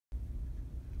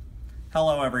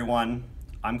Hello everyone,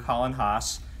 I'm Collin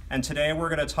Haas, and today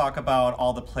we're going to talk about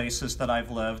all the places that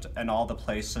I've lived and all the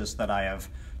places that I have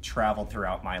traveled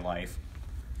throughout my life.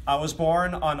 I was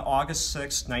born on August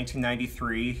 6,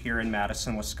 1993 here in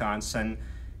Madison, Wisconsin,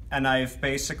 and I've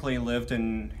basically lived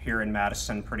here in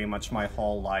Madison pretty much my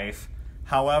whole life.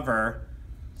 However,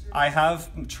 I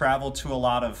have traveled to a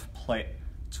lot of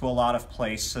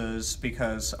places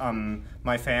because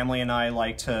my family and I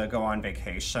like to go on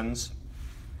vacations.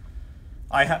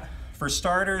 For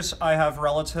starters, I have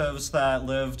relatives that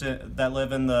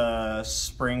live in the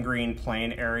Spring Green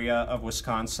Plain area of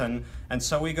Wisconsin, and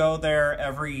so we go there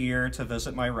every year to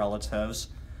visit my relatives.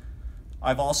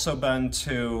 I've also been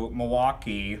to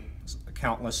Milwaukee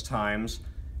countless times,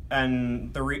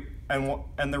 and the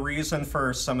reason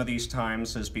for some of these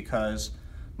times is because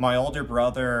my older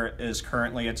brother is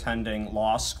currently attending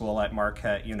law school at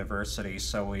Marquette University,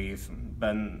 so we've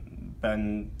been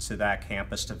to that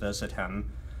campus to visit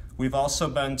him. I've also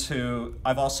been to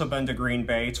Green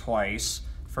Bay twice.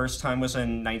 First time was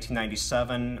in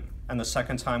 1997, and the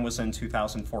second time was in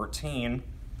 2014.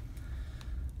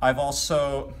 One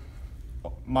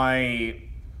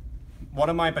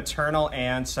of my paternal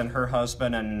aunts and her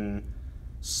husband and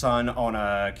son own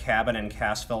a cabin in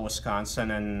Cassville,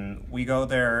 Wisconsin, and we go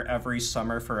there every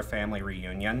summer for a family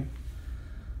reunion.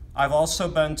 I've also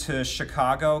been to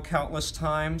Chicago countless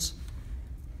times,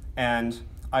 and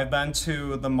I've been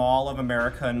to the Mall of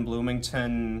America in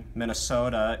Bloomington,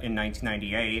 Minnesota in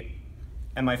 1998,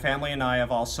 and my family and I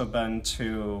have also been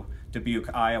to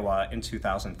Dubuque, Iowa in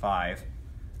 2005.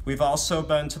 We've also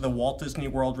been to the Walt Disney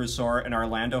World Resort in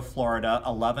Orlando, Florida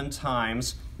 11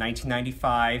 times,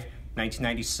 1995,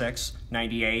 1996,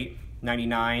 98,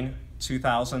 99,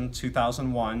 2000,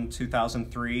 2001,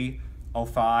 2003,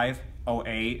 05,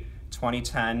 08,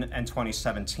 2010, and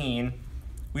 2017.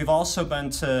 We've also been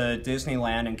to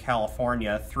Disneyland in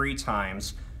California 3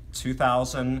 times,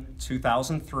 2000,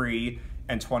 2003,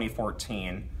 and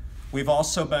 2014. We've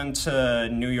also been to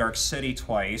New York City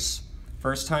twice.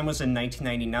 First time was in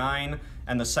 1999,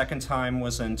 and the second time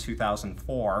was in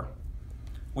 2004.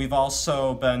 We've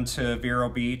also been to Vero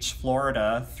Beach,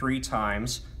 Florida 3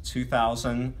 times,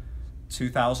 2000,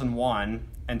 2001,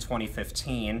 and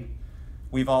 2015.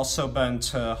 We've also been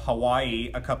to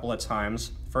Hawaii a couple of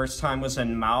times. First time was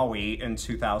in Maui in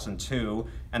 2002,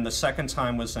 and the second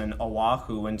time was in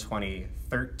Oahu in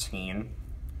 2013.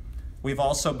 We've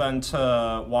also been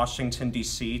to Washington,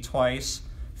 D.C. twice.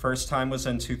 First time was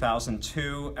in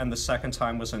 2002, and the second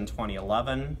time was in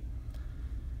 2011.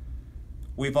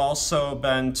 We've also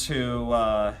been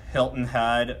to Hilton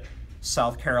Head,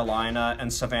 South Carolina,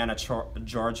 and Savannah,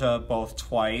 Georgia, both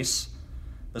twice.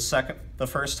 The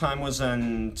first time was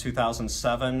in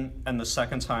 2007, and the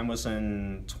second time was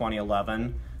in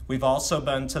 2011. We've also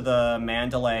been to the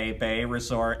Mandalay Bay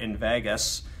Resort in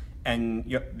Vegas and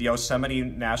the Yosemite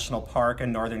National Park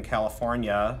in Northern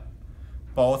California,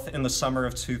 both in the summer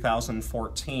of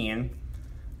 2014.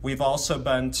 We've also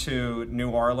been to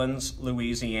New Orleans,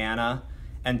 Louisiana,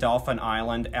 and Dauphin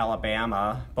Island,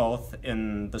 Alabama, both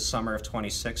in the summer of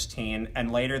 2016.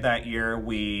 And later that year,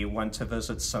 we went to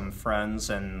visit some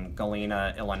friends in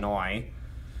Galena, Illinois.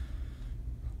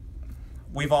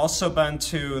 We've also been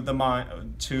to the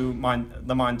Montego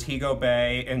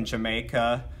Bay in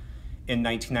Jamaica in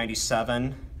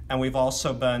 1997, and we've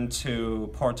also been to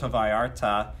Puerto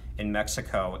Vallarta in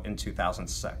Mexico in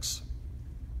 2006.